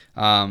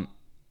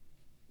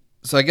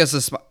 so I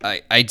guess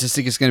I just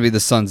think it's going to be the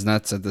Suns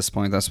Nets at this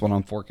point. That's what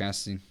I'm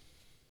forecasting.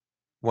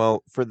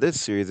 Well, for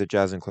this series, the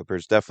Jazz and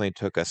Clippers definitely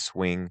took a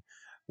swing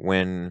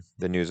when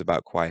the news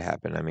about Kawhi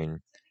happened. I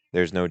mean,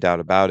 there's no doubt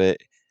about it.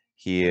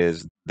 He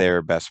is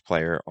their best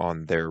player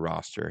on their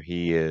roster.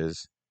 He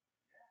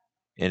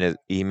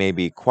may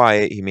be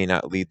quiet, he may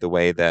not lead the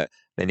way that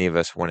many of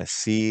us want to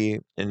see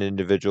an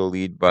individual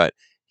lead, but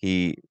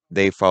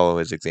they follow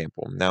his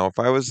example. Now, if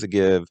I was to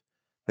give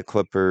the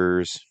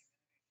Clippers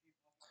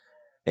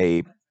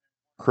a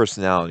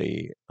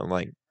personality,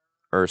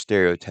 or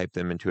stereotype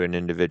them into an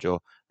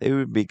individual, they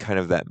would be kind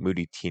of that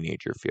moody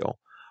teenager feel,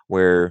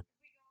 where,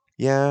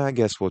 yeah, I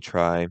guess we'll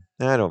try.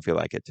 I don't feel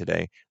like it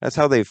today. That's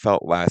how they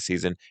felt last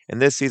season.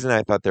 And this season,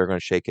 I thought they were going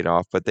to shake it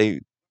off, but they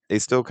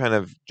still kind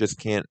of just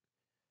can't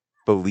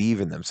believe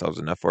in themselves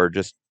enough or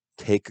just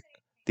take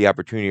the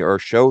opportunity or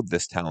show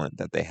this talent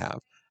that they have.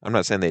 I'm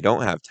not saying they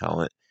don't have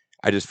talent.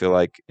 I just feel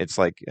like it's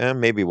like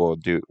maybe we'll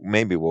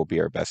be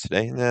our best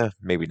today. Nah,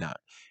 maybe not.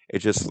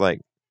 It's just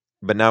like,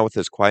 but now with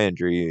this quiet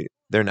injury,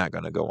 they're not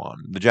going to go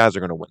on. The Jazz are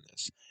going to win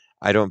this.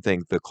 I don't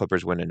think the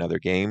Clippers win another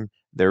game.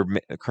 They're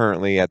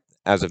currently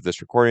as of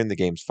this recording, the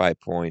game's 5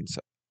 points.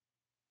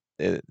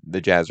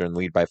 The Jazz are in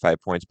lead by 5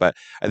 points, but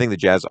I think the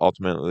Jazz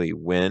ultimately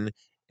win.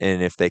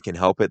 And if they can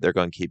help it, they're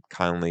going to keep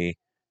Conley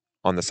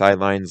on the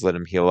sidelines, let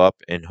him heal up,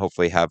 and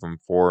hopefully have him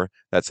for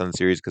that Sun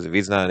series. Because if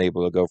he's not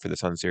able to go for the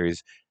Sun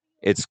series,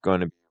 it's going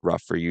to be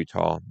rough for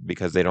Utah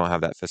because they don't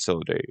have that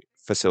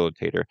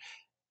facilitator.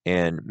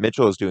 And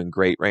Mitchell is doing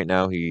great right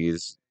now.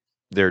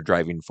 their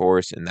driving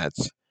force, and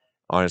that's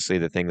honestly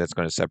the thing that's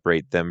going to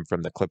separate them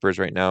from the Clippers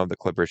right now. The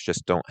Clippers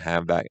just don't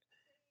have that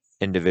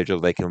individual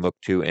they can look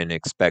to and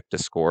expect to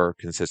score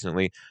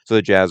consistently. So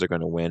the Jazz are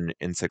going to win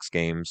in 6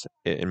 games,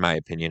 in my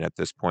opinion, at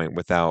this point,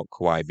 without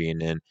Kawhi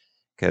being in,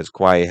 because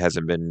Kawhi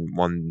hasn't been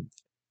one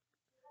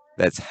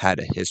that's had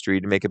a history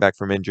to make it back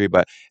from injury.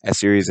 But as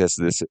serious as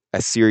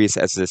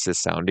this is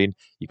sounding,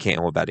 you can't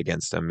hold that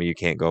against him. You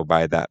can't go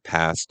by that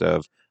past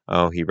of,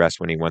 oh, he rests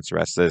when he wants to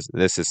rest.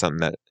 This is something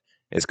that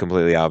is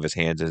completely out of his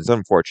hands, and it's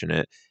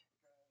unfortunate.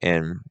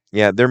 And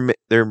yeah,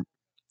 there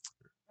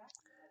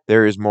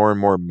is more and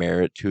more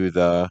merit to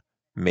the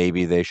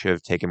maybe they should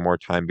have taken more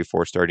time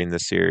before starting the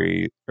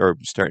series, or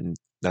starting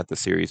not the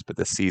series but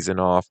the season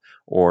off,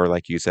 or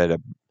like you said, a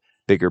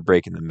bigger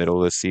break in the middle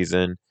of the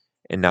season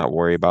and not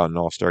worry about an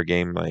all-star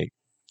game. Like,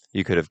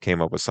 you could have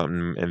came up with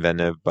something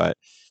inventive, but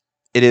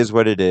it is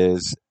what it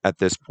is at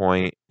this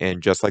point.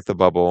 And just like the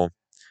bubble,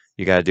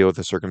 you got to deal with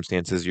the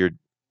circumstances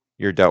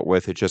you're dealt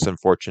with. It's just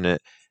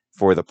unfortunate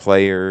for the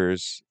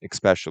players,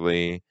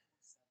 especially,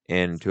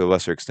 and to a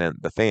lesser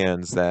extent the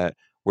fans, that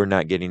we're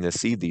not getting to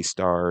see these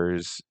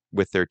stars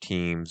with their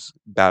teams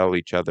battle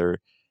each other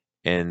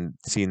and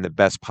seeing the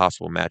best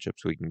possible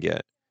matchups we can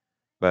get.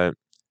 But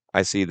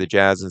I see the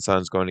Jazz and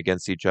Suns going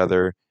against each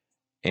other,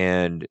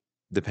 and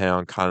depending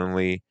on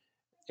Connolly,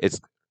 it's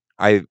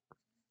I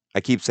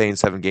I keep saying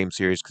 7 game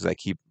series because I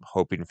keep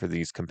hoping for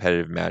these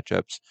competitive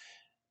matchups,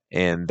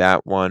 and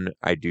that one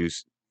I do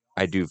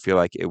feel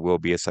like it will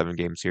be a 7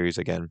 game series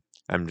again.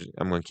 I'm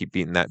going to keep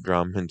beating that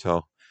drum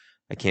until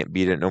I can't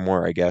beat it no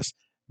more, I guess.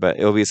 But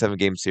it'll be a 7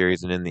 game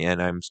series, and in the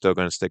end, I'm still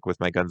going to stick with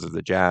my guns of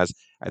the Jazz.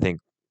 I think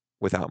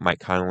without Mike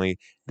Conley,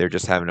 they're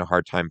just having a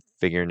hard time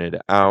figuring it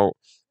out.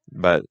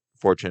 But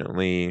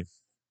fortunately,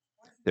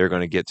 they're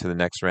going to get to the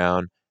next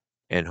round,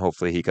 and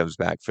hopefully he comes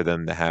back for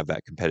them to have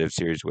that competitive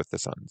series with the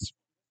Suns.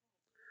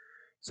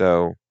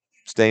 So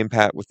staying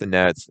pat with the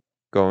Nets,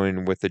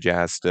 going with the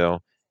Jazz still.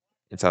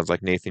 It sounds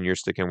like Nathan, you're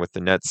sticking with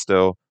the Nets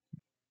still.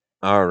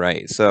 All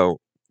right. So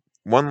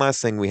one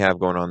last thing we have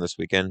going on this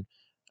weekend.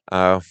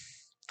 Uh,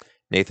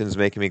 Nathan's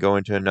making me go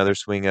into another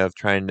swing of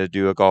trying to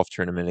do a golf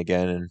tournament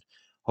again, and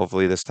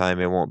hopefully this time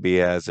it won't be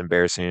as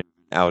embarrassing an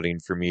outing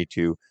for me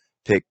to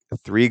pick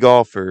 3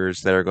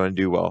 golfers that are going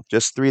to do well.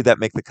 Just 3 that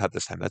make the cut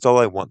this time. That's all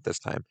I want this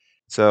time.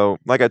 So,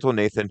 like I told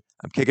Nathan,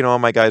 I'm kicking all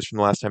my guys from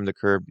the last time to the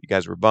curb. You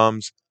guys were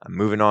bums. I'm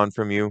moving on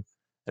from you.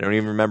 I don't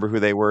even remember who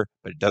they were,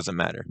 but it doesn't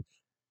matter.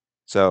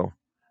 So,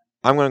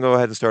 I'm going to go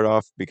ahead and start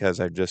off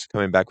because I'm just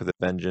coming back with a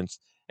vengeance.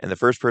 And the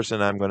first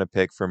person I'm going to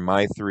pick for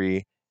my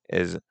 3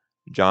 is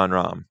John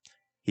Rahm.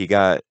 He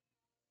got,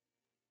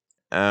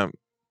 um,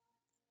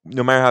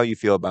 no matter how you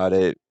feel about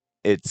it,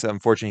 it's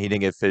unfortunate he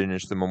didn't get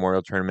finished the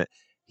Memorial Tournament.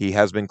 He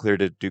has been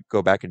cleared to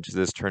go back into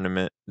this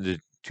tournament,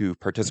 to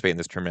participate in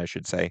this tournament, I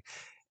should say.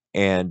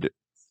 And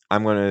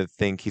I'm going to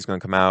think he's going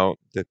to come out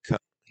to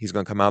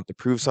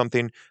prove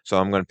something. So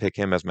I'm going to pick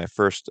him as my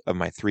first of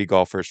my 3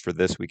 golfers for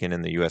this weekend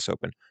in the U.S.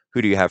 Open.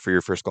 Who do you have for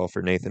your first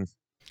golfer, Nathan?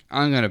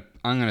 I'm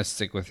gonna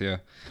stick with you.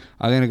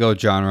 I'm gonna go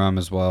John Rahm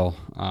as well.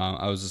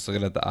 I was just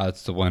looking at the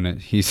odds to win it.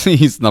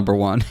 He's number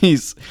one.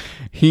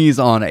 He's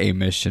on a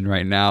mission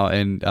right now,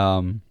 and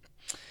you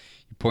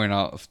point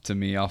out to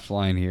me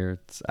offline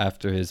here. It's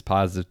after his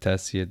positive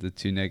test, he had the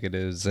 2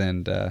 negatives,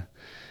 and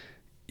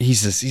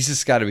he's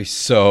just got to be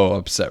so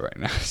upset right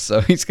now. So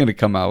he's gonna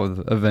come out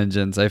with a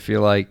vengeance. I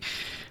feel like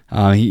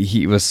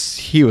he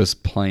was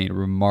playing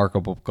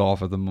remarkable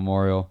golf at the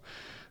Memorial.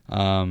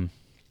 Um,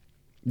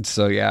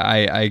 so yeah,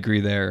 I agree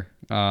there.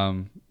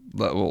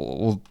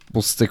 We'll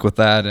stick with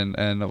that,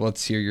 and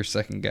let's hear your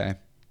second guy.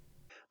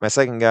 My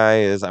second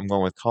guy is I'm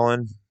going with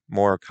Colin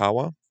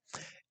Morikawa,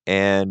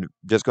 and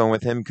just going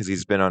with him because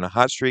he's been on a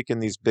hot streak in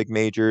these big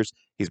majors.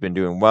 He's been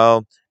doing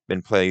well,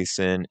 been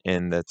placing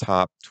in the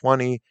top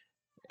 20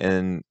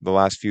 in the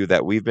last few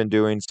that we've been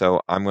doing.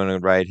 So I'm going to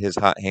ride his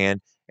hot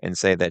hand and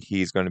say that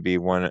he's going to be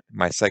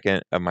my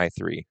second of my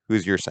 3.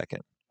 Who's your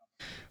second?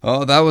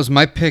 Oh, that was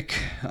my pick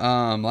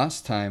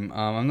last time.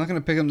 I'm not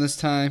gonna pick him this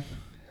time.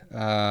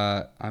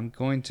 I'm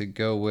going to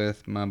go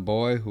with my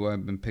boy who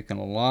I've been picking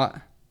a lot.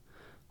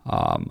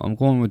 I'm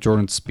going with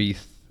Jordan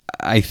Spieth.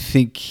 I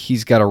think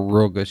he's got a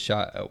real good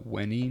shot at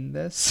winning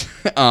this.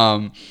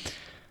 I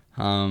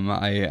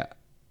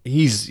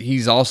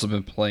he's also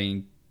been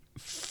playing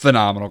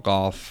phenomenal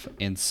golf,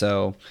 and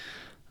so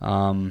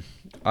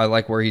I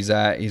like where he's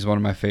at. He's one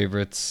of my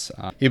favorites.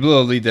 He blew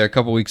a lead there a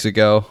couple weeks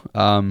ago,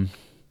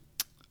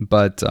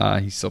 but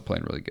he's still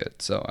playing really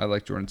good. So I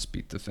like Jordan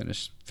Spieth to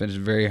finish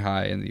very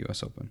high in the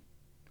U.S. Open.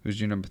 Who's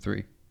your number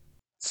 3?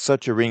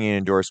 Such a ringing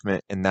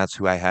endorsement, and that's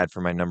who I had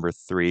for my number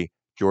 3,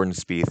 Jordan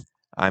Spieth.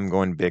 I'm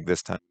going big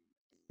this time.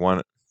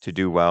 Want to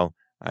do well.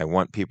 I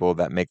want people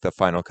that make the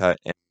final cut,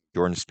 and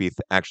Jordan Spieth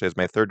actually is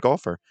my third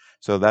golfer.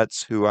 So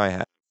that's who I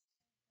have.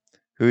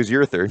 Who's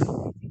your third?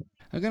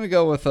 I'm gonna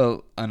go with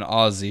an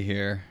Aussie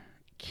here,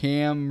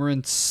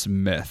 Cameron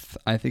Smith.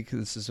 I think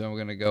this is who I'm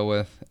gonna go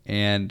with,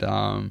 and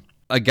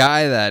a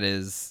guy that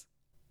is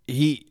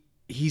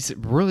he's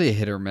really a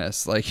hit or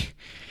miss. Like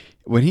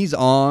when he's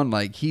on,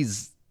 like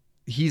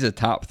he's a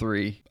top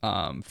 3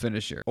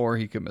 finisher, or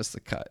he could miss the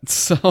cut.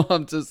 So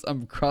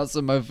I'm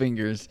crossing my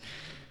fingers.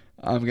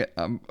 I'm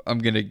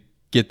gonna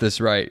get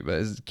this right. But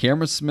is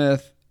Cameron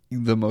Smith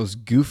the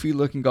most goofy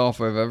looking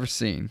golfer I've ever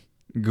seen?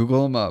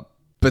 Google him up.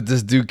 But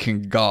this dude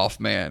can golf,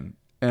 man,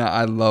 and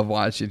I love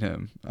watching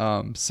him.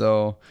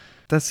 So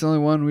that's the only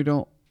one we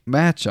don't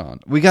match on.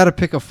 We got to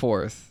pick a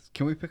fourth.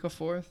 Can we pick a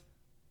fourth?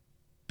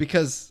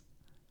 Because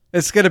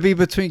it's gonna be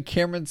between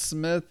Cameron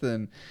Smith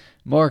and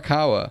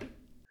Morikawa.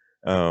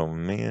 Oh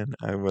man,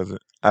 I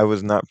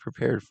was not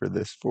prepared for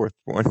this fourth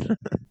one.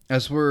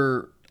 As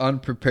we're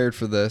unprepared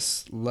for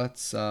this,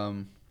 let's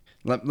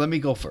let me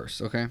go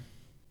first, okay?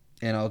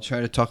 And I'll try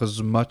to talk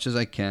as much as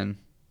I can.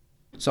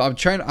 So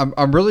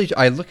I'm really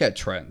I look at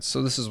trends.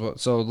 So this is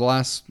the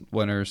last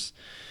winners,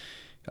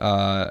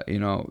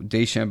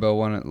 DeChambeau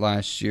won it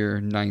last year,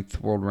 9th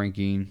world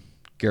ranking.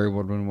 Gary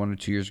Woodland won it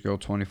 2 years ago,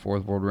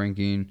 24th world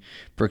ranking.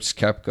 Brooks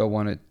Koepka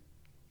won it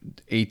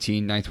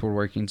 9th world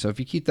ranking. So if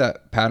you keep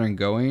that pattern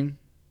going,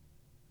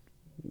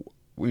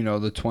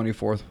 the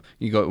 24th,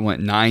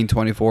 went 9,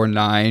 24,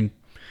 9.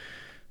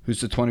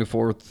 Who's the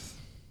 24th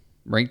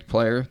ranked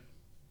player?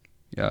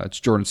 Yeah, it's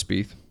Jordan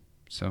Spieth.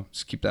 So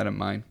just keep that in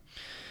mind.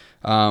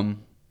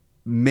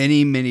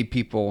 Many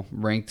people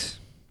ranked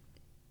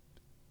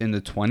in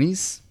the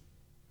 20s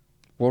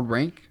world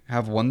rank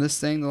have won this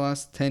thing the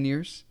last 10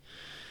 years.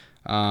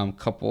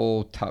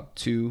 Couple top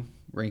 2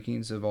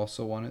 rankings have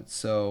also won it.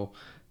 So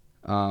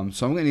I'm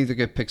going to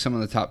either pick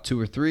someone in the top 2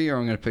 or 3, or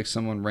I'm going to pick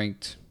someone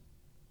ranked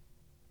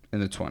in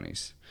the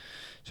 20s.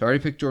 So I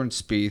already picked Jordan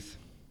Spieth.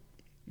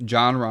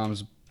 John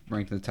Rahm's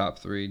ranked in the top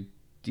 3.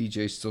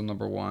 DJ's still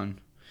number 1.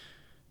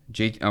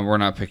 We're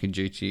not picking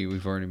JT.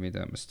 We've already made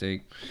that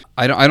mistake.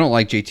 I don't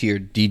like JT or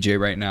DJ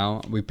right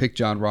now. We picked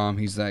John Rahm.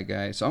 He's that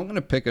guy. So I'm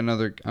gonna pick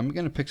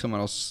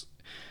someone else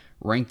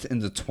ranked in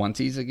the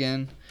 20s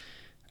again.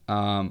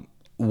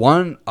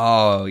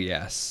 Oh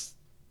yes,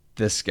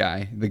 this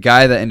guy, the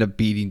guy that ended up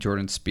beating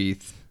Jordan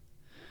Spieth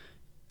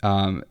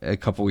a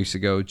couple weeks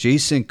ago,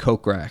 Jason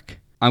Kokrak.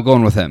 I'm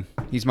going with him.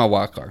 He's my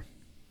wild card.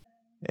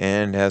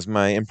 And as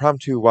my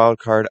impromptu wild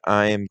card,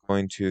 I am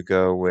going to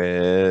go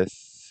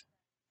with,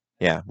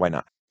 yeah, why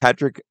not?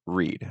 Patrick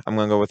Reed. I'm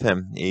going to go with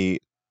him.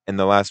 In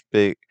the last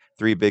 3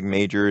 big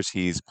majors,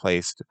 he's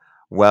placed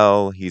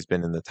well. He's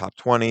been in the top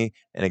 20.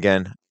 And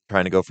again,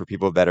 trying to go for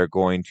people that are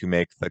going to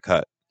make the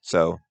cut.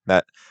 So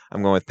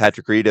I'm going with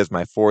Patrick Reed as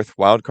my 4th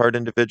wild card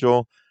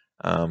individual.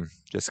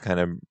 Just kind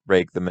of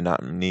break the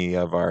monotony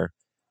of our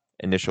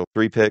initial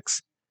 3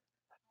 picks.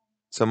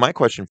 So my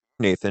question for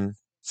Nathan,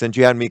 since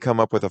you had me come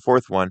up with a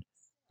 4th one,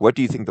 what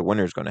do you think the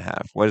winner is going to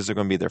have? What is it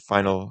going to be their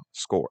final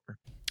score?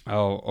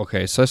 Oh,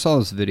 okay. So I saw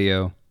this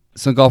video.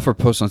 Some golfer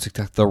posted on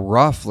TikTok. The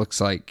rough looks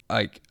like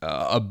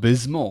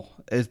abysmal.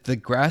 The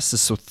grass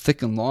is so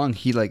thick and long.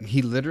 He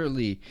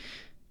literally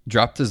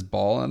dropped his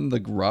ball on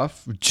the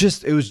rough.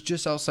 It was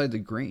just outside the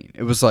green.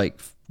 It was like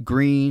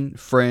green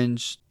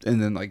fringe and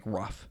then like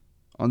rough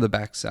on the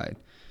backside.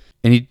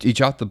 And he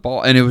dropped the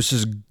ball and it was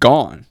just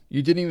gone.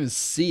 You didn't even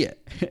see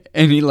it.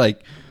 And he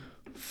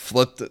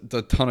flipped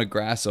the ton of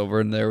grass over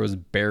and there was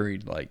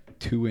buried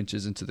 2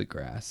 inches into the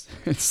grass.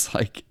 It's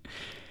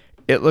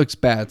it looks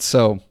bad.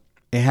 So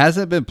it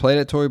hasn't been played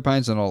at Torrey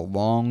Pines in a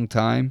long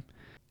time,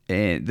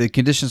 and the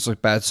conditions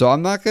look bad. So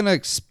I'm not gonna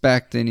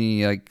expect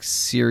any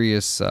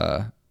serious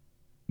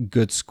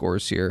good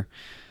scores here.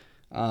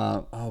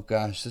 Oh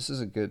gosh, this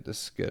is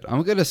good.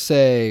 I'm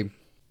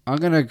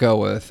gonna go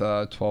with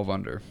 12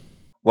 under.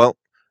 Well,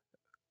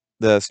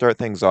 to start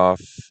things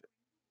off,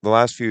 the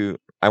last few,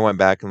 I went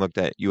back and looked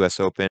at U.S.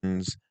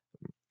 Opens,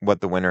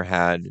 what the winner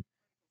had,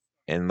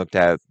 and looked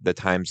at the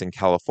times in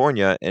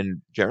California.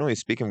 And generally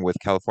speaking, with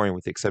California,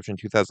 with the exception of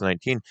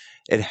 2019,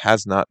 it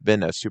has not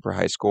been a super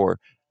high score.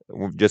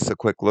 Just a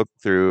quick look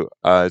through,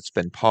 it's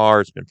been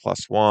par, it's been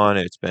 +1,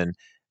 it's been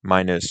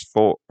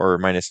 -4 or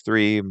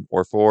 -3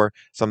 or 4,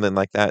 something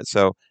like that.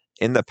 So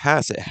in the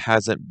past, it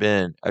hasn't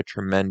been a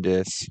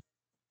tremendous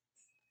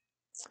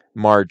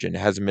margin. It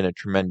hasn't been a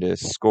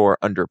tremendous score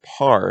under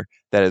par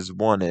that has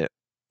won it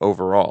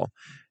overall.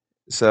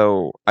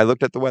 So I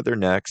looked at the weather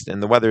next,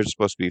 and the weather is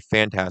supposed to be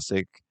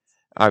fantastic.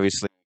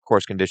 Obviously,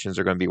 course conditions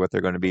are going to be what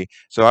they're going to be.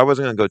 So I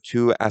wasn't going to go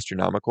too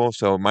astronomical.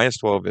 So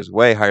 -12 is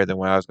way higher than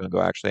what I was going to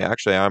go.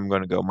 Actually, I'm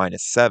going to go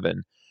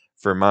 -7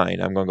 for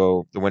mine. I'm going to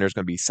go. The winner's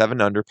going to be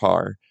 7 under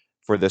par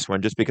for this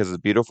one, just because it's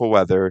beautiful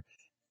weather,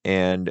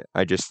 and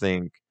I just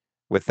think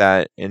with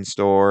that in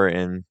store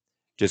and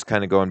just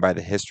kind of going by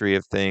the history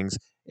of things,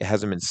 it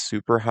hasn't been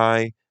super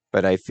high,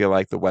 but I feel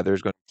like the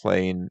weather's going to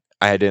play in.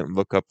 I didn't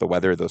look up the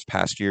weather those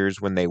past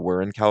years when they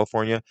were in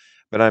California,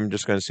 but I'm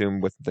just going to assume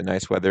with the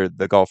nice weather,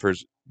 the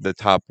golfers, the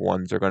top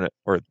ones are going to,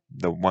 or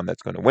the one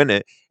that's going to win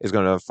it, is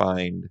going to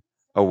find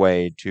a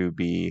way to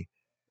be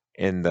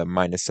in the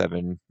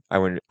 -7. I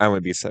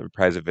wouldn't be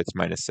surprised if it's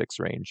 -6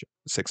 range,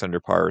 6 under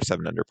par or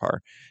 7 under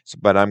par. So,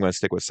 but I'm going to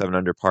stick with 7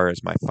 under par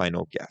as my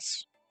final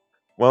guess.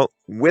 Well,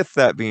 with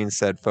that being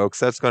said, folks,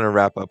 that's going to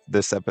wrap up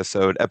this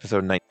episode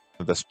 19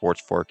 of the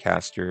Sports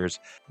Forecasters.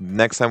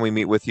 Next time we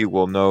meet with you,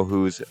 we'll know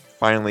who's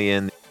finally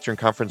in Eastern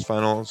Conference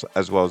Finals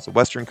as well as the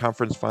Western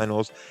Conference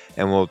Finals,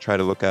 and we'll try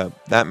to look up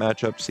that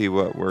matchup, see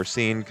what we're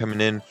seeing coming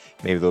in.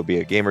 Maybe there'll be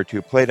a game or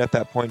two played at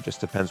that point,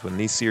 just depends when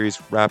these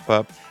series wrap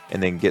up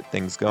and then get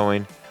things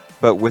going.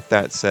 But with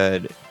that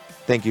said,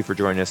 thank you for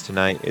joining us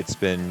tonight. It's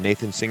been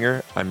Nathan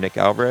Singer, I'm Nick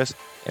Alvarez,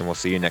 and we'll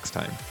see you next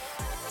time.